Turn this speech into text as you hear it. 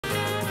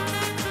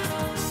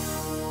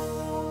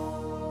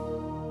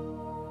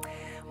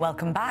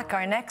Welcome back.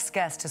 Our next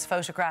guest has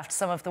photographed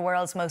some of the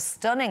world's most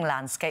stunning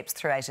landscapes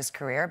throughout his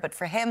career, but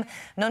for him,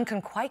 none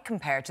can quite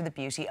compare to the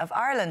beauty of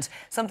Ireland,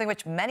 something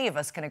which many of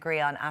us can agree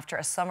on after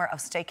a summer of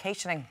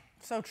staycationing.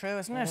 So true,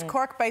 isn't it?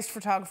 Cork-based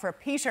photographer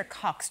Peter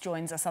Cox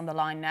joins us on the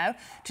line now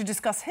to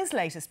discuss his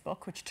latest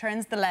book, which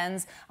turns the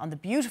lens on the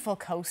beautiful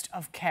coast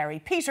of Kerry.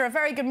 Peter, a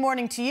very good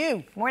morning to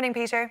you. Morning,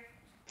 Peter.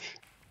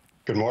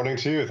 Good morning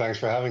to you. Thanks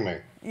for having me.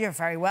 You're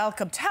very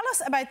welcome. Tell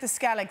us about the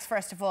Skelligs,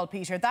 first of all,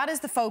 Peter. That is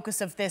the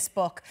focus of this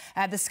book.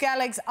 The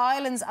Skelligs,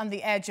 Islands on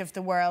the Edge of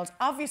the World.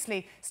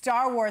 Obviously,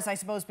 Star Wars, I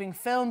suppose, being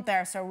filmed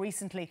there so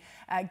recently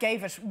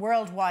gave it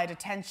worldwide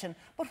attention.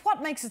 But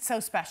what makes it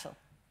so special?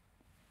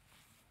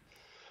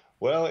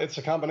 Well, it's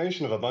a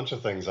combination of a bunch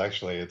of things,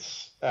 actually.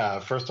 It's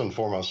first and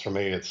foremost, for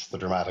me, it's the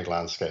dramatic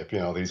landscape. You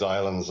know, these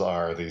islands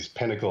are these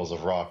pinnacles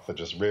of rock that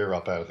just rear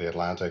up out of the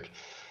Atlantic,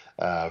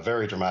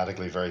 very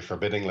dramatically, very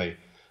forbiddingly.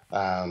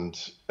 And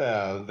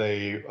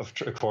they, of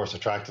course,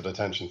 attracted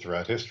attention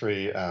throughout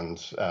history, and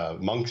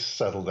monks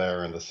settled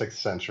there in the 6th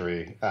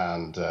century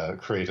and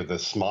created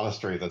this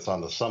monastery that's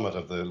on the summit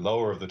of the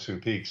lower of the two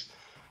peaks,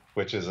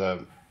 which is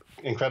an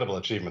incredible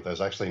achievement. There's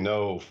actually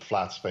no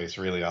flat space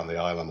really on the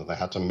island, and they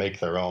had to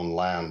make their own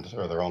land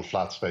or their own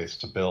flat space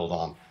to build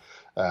on.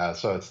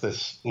 So it's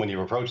this, when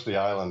you approach the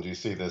island, you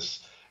see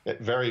this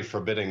very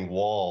forbidding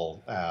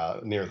wall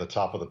near the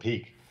top of the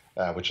peak.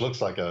 Which looks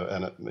like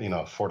a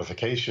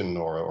fortification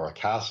or a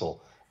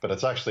castle, but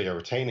it's actually a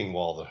retaining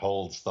wall that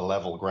holds the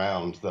level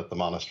ground that the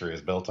monastery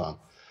is built on.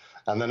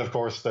 And then, of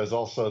course, there's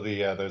also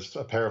there's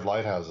a pair of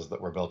lighthouses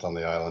that were built on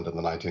the island in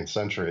the 19th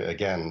century.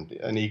 Again,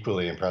 an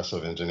equally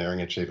impressive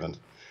engineering achievement.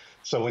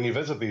 So when you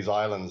visit these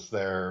islands,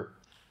 they're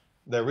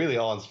really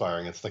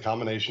awe-inspiring. It's the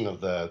combination of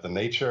the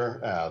nature,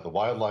 the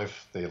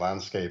wildlife, the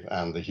landscape,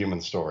 and the human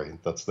story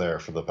that's there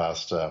for the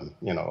past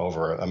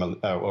over a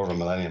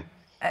millennium.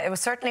 It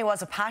certainly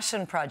was a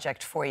passion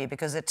project for you,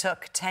 because it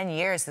took 10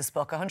 years, this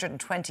book,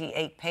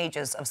 128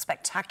 pages of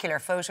spectacular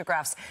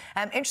photographs.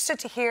 I'm interested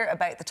to hear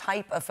about the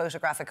type of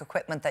photographic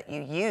equipment that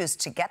you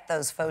used to get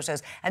those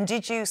photos. And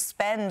did you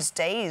spend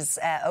days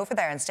over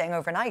there and staying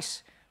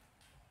overnight?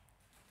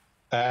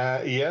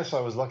 Yes, I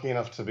was lucky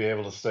enough to be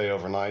able to stay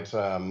overnight,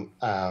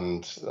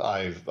 and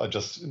I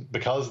just,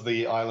 because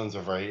the islands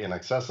are very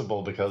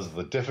inaccessible, because of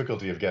the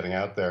difficulty of getting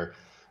out there,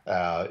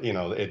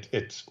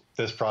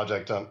 this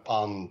project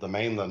on the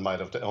mainland might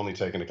have only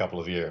taken a couple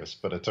of years,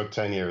 but it took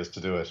 10 years to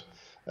do it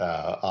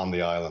on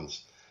the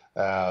islands.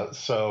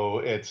 So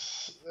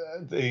it's,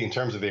 in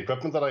terms of the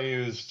equipment that I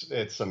used,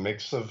 it's a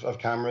mix of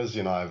cameras.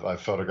 You know,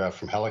 I've photographed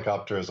from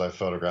helicopters, I've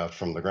photographed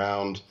from the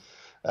ground.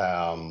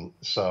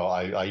 So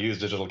I use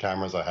digital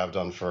cameras. I have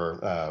done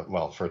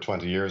for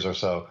 20 years or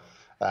so.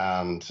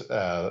 And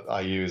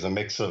I use a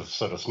mix of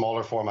sort of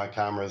smaller format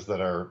cameras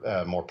that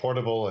are more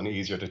portable and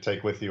easier to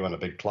take with you on a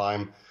big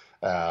climb,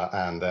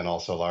 and then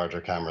also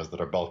larger cameras that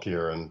are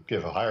bulkier and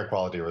give a higher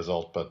quality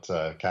result, but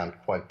can't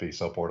quite be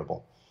so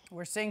portable.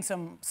 We're seeing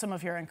some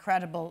of your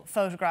incredible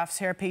photographs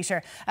here,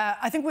 Peter.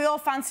 I think we all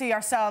fancy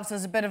ourselves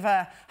as a bit of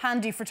a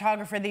handy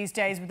photographer these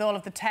days, with all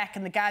of the tech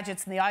and the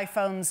gadgets and the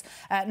iPhones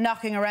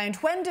knocking around.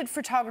 When did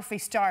photography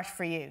start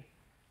for you?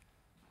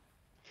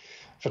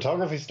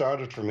 Photography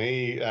started for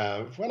me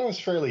when I was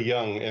fairly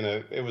young.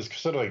 It was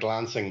sort of a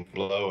glancing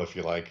blow, if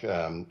you like.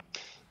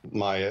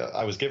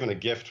 I was given a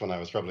gift when I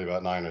was probably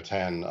about 9 or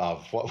 10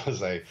 of what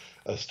was a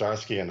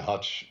Starsky and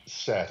Hutch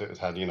set. It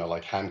had,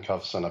 like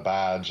handcuffs and a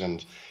badge,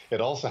 and it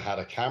also had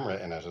a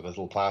camera in it, a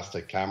little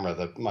plastic camera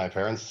that my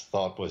parents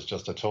thought was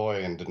just a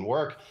toy and didn't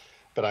work,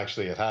 but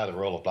actually it had a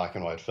roll of black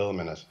and white film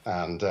in it.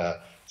 And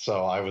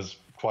so I was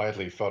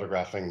quietly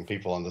photographing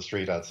people on the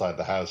street outside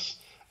the house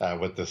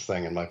with this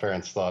thing, and my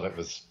parents thought it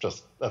was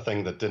just a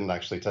thing that didn't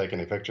actually take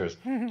any pictures.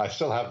 I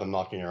still have them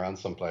knocking around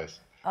someplace.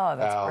 Oh,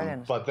 that's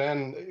brilliant. But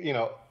then,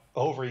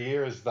 over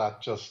years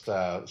that just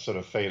sort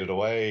of faded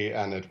away,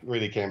 and it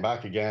really came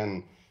back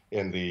again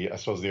in the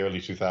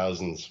early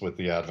 2000s with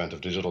the advent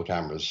of digital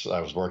cameras.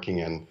 I was working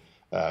in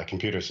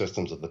computer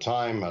systems at the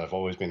time, and I've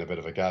always been a bit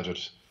of a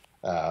gadget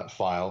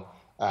file,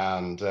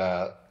 and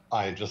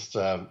I just,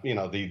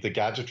 the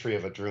gadgetry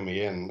of it drew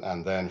me in,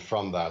 and then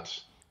from that,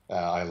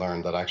 I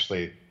learned that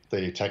actually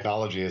the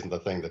technology isn't the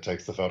thing that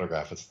takes the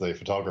photograph, it's the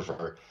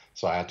photographer.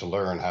 So I had to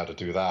learn how to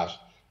do that.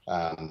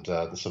 And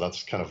so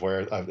that's kind of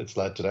where it's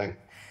led today.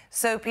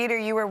 So, Peter,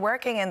 you were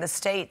working in the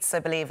States, I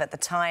believe, at the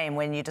time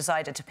when you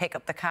decided to pick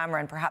up the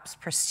camera and perhaps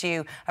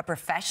pursue a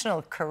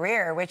professional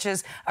career, which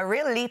is a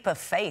real leap of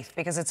faith,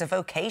 because it's a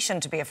vocation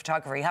to be a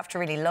photographer. You have to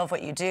really love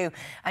what you do.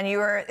 And you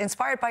were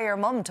inspired by your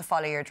mum to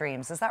follow your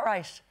dreams. Is that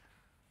right?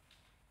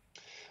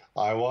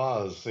 I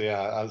was,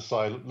 yeah. So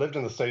I lived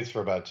in the States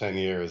for about 10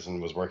 years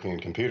and was working in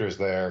computers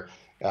there.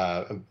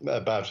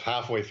 About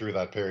halfway through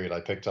that period, I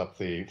picked up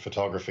the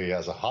photography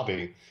as a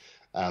hobby.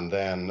 And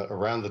then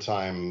around the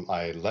time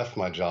I left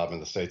my job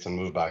in the States and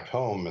moved back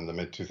home in the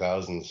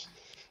mid-2000s,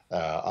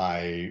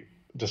 I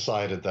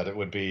decided that it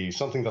would be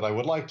something that I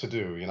would like to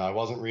do. I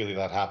wasn't really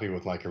that happy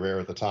with my career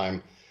at the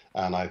time.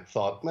 And I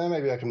thought,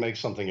 maybe I can make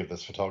something of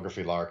this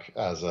photography lark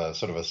as a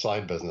sort of a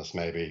side business,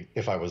 maybe,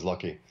 if I was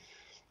lucky.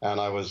 And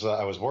I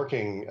was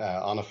working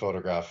on a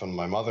photograph, and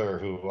my mother,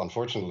 who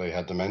unfortunately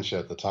had dementia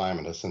at the time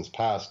and has since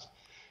passed,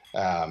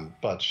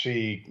 but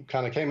she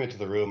kind of came into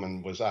the room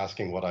and was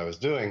asking what I was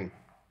doing,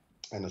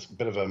 and it's a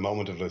bit of a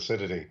moment of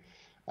lucidity.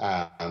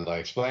 And I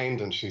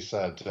explained, and she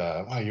said,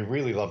 wow, you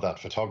really love that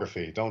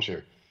photography, don't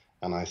you?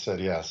 And I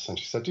said, yes. And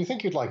she said, do you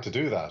think you'd like to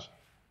do that?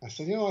 I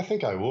said, I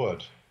think I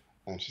would.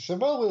 And she said,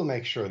 well, we'll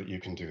make sure that you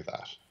can do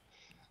that.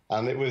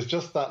 And it was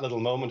just that little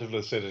moment of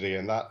lucidity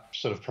and that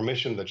sort of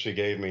permission that she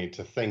gave me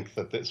to think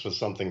that this was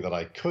something that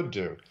I could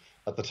do.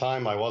 At the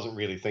time, I wasn't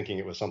really thinking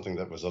it was something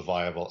that was a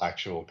viable,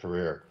 actual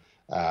career.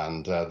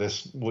 And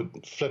this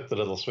would flip the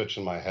little switch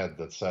in my head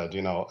that said,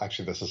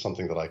 actually, this is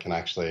something that I can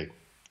actually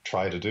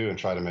try to do and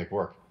try to make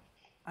work.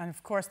 And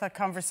of course, that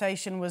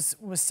conversation was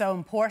so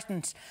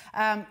important.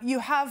 You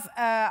have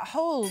a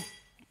whole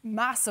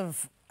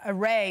massive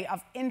array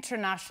of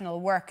international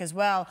work as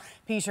well,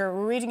 Peter.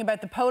 We're reading about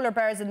the polar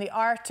bears in the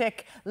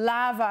Arctic,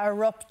 lava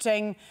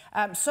erupting,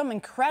 some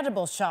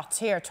incredible shots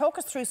here. Talk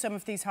us through some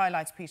of these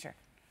highlights, Peter.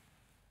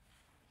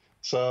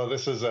 So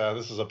this is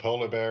a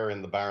polar bear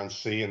in the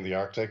Barents Sea in the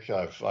Arctic.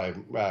 I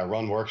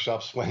run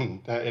workshops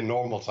in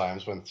normal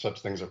times when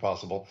such things are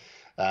possible.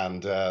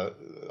 And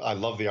I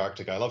love the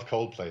Arctic. I love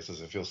cold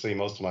places. If you'll see,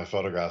 most of my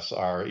photographs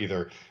are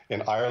either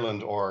in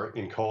Ireland or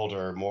in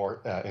colder, more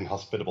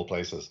inhospitable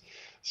places.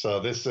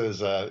 So this is,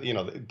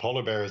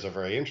 polar bears are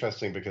very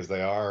interesting because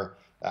they are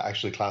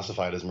actually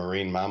classified as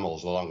marine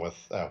mammals along with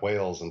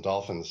whales and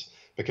dolphins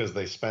because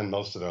they spend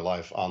most of their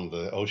life on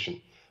the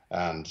ocean.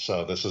 And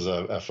so this is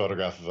a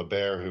photograph of a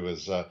bear who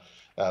is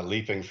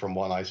leaping from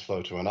one ice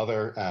floe to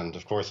another. And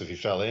of course, if he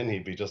fell in,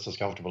 he'd be just as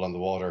comfortable in the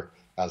water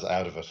as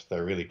out of it.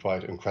 They're really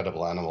quite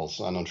incredible animals,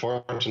 and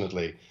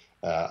unfortunately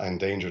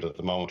endangered at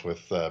the moment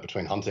with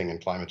between hunting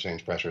and climate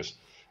change pressures.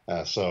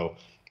 So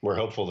we're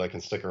hopeful they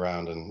can stick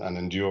around and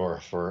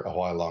endure for a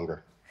while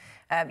longer.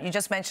 You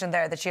just mentioned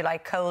there that you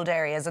like cold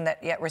areas, and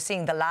that yet we're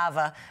seeing the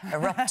lava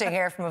erupting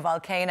here from a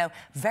volcano.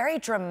 Very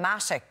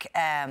dramatic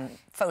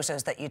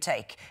photos that you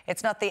take.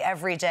 It's not the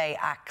everyday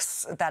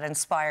acts that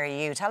inspire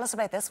you. Tell us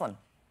about this one.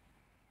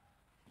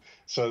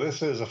 So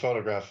this is a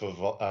photograph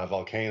of a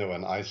volcano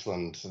in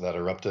Iceland that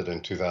erupted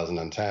in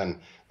 2010,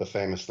 the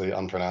famously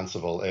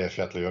unpronounceable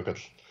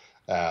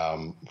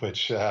Eyjafjallajökull,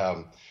 which,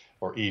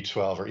 or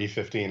E12 or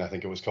E15, I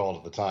think it was called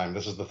at the time.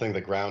 This is the thing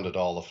that grounded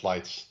all the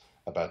flights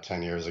about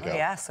 10 years ago. Oh,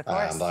 yes, of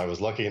course. And I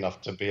was lucky enough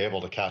to be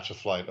able to catch a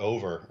flight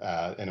over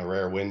in a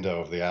rare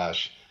window of the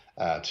ash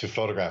to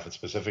photograph it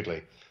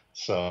specifically.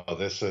 So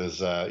this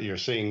is, you're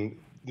seeing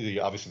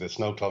obviously the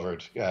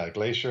snow-covered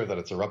glacier that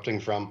it's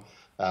erupting from.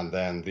 And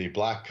then the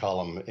black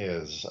column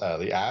is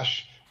the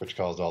ash, which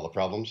caused all the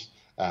problems.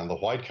 And the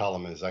white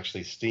column is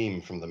actually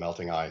steam from the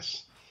melting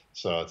ice.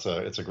 So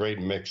it's a great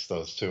mix,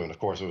 those two. And of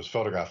course, it was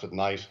photographed at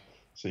night,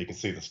 so you can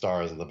see the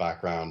stars in the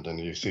background, and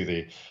you see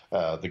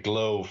the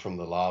glow from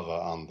the lava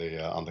on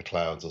the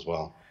clouds as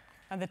well.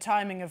 And the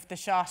timing of the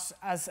shot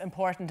as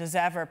important as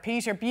ever.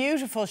 Peter,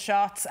 beautiful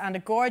shots and a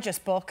gorgeous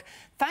book.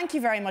 Thank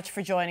you very much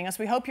for joining us.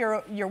 We hope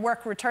your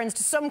work returns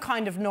to some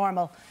kind of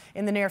normal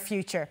in the near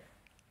future.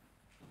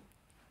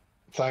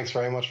 Thanks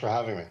very much for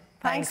having me.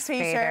 Thanks,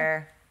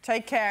 Peter.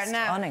 Take care.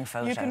 Stunning now,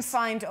 photos. You can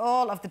find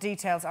all of the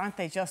details, aren't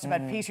they, just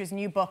about Peter's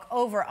new book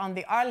over on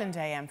the Ireland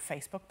AM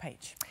Facebook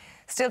page.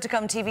 Still to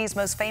come, TV's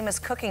most famous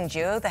cooking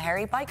duo, the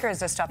Hairy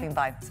Bikers, are stopping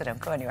by, so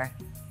don't go anywhere.